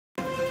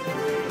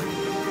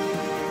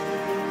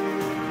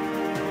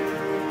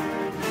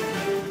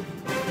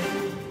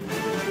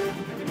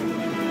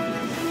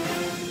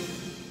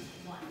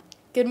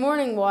Good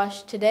morning,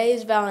 Wash. Today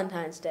is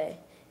Valentine's Day.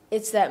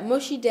 It's that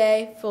mushy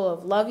day full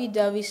of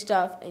lovey-dovey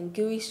stuff and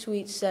gooey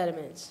sweet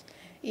sentiments.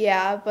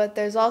 Yeah, but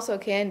there's also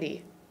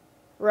candy.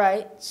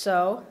 Right,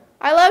 so?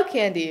 I love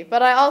candy,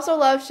 but I also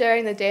love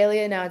sharing the daily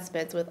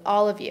announcements with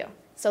all of you.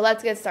 So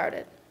let's get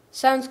started.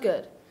 Sounds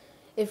good.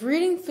 If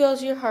reading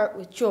fills your heart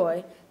with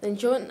joy, then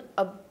join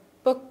a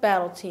book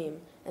battle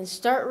team and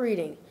start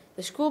reading.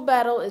 The school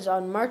battle is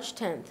on March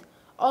 10th.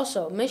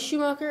 Also, Miss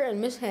Schumacher and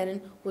Miss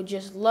Hannon would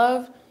just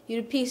love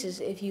you to pieces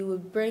if you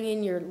would bring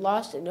in your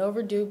lost and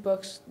overdue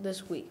books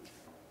this week.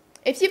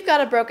 If you've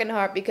got a broken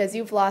heart because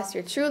you've lost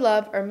your true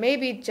love or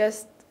maybe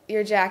just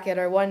your jacket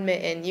or one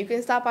mitten, you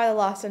can stop by the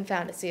Lost and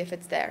Found to see if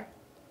it's there.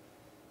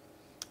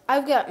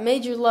 I've got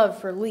major love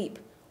for LEAP.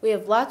 We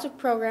have lots of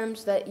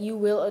programs that you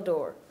will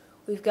adore.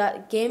 We've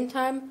got game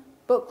time,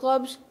 book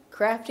clubs,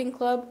 crafting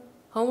club,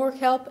 homework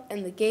help,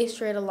 and the Gay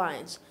Straight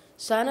Alliance.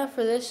 Sign up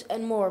for this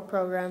and more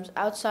programs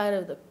outside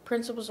of the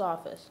principal's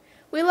office.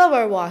 We love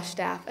our WASH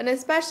staff, and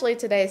especially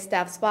today's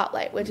staff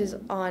spotlight, which is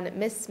on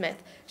Miss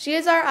Smith. She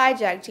is our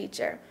IJAG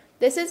teacher.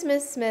 This is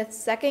Miss Smith's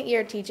second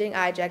year teaching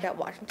IJAG at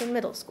Washington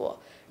Middle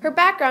School. Her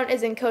background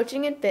is in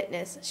coaching and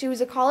fitness. She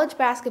was a college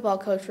basketball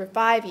coach for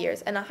 5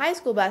 years and a high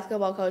school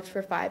basketball coach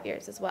for 5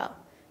 years as well.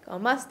 Go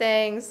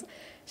Mustangs!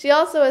 She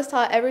also has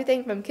taught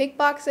everything from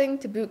kickboxing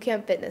to boot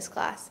camp fitness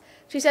class.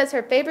 She says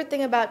her favorite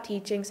thing about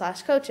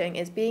teaching/coaching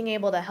is being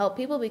able to help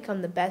people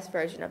become the best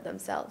version of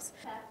themselves.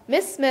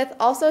 Miss Smith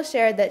also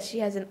shared that she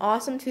has an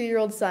awesome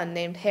 2-year-old son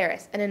named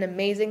Harris and an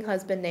amazing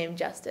husband named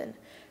Justin.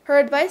 Her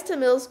advice to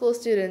middle school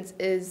students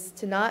is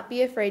to not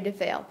be afraid to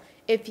fail.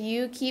 If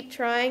you keep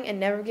trying and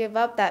never give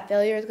up, that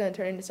failure is going to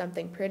turn into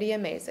something pretty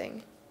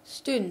amazing.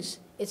 Students,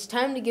 it's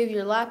time to give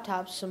your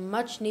laptops some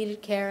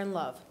much-needed care and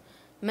love.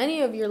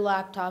 Many of your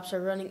laptops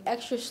are running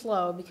extra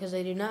slow because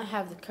they do not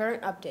have the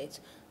current updates.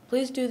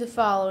 Please do the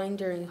following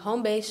during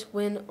home base,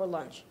 win, or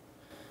lunch.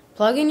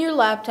 Plug in your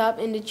laptop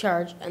into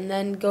charge and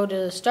then go to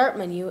the Start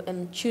menu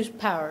and choose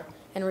Power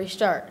and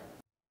restart.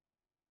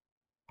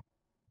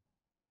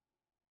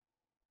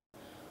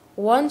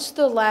 Once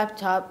the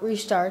laptop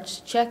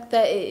restarts, check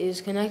that it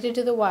is connected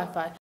to the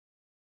Wi-Fi,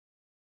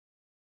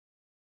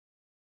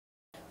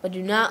 but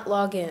do not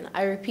log in.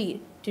 I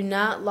repeat, do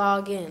not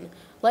log in.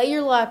 Let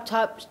your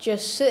laptop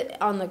just sit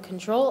on the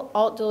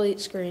Control-Alt-Delete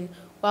screen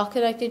while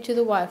connected to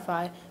the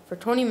Wi-Fi for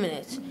 20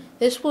 minutes.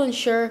 This will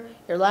ensure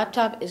your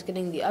laptop is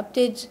getting the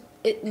updates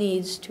it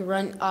needs to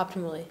run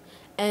optimally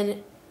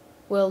and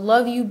will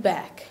love you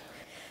back.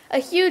 A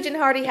huge and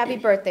hearty happy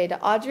birthday to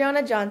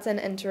Adriana Johnson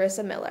and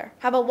Teresa Miller.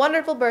 Have a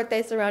wonderful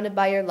birthday surrounded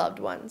by your loved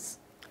ones.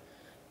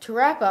 To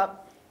wrap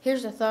up,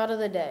 here's the thought of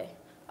the day.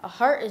 A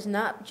heart is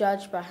not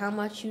judged by how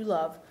much you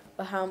love,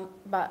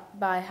 but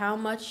by how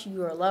much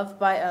you are loved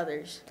by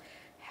others.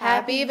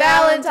 Happy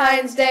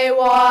Valentine's Day,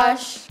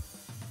 Wash!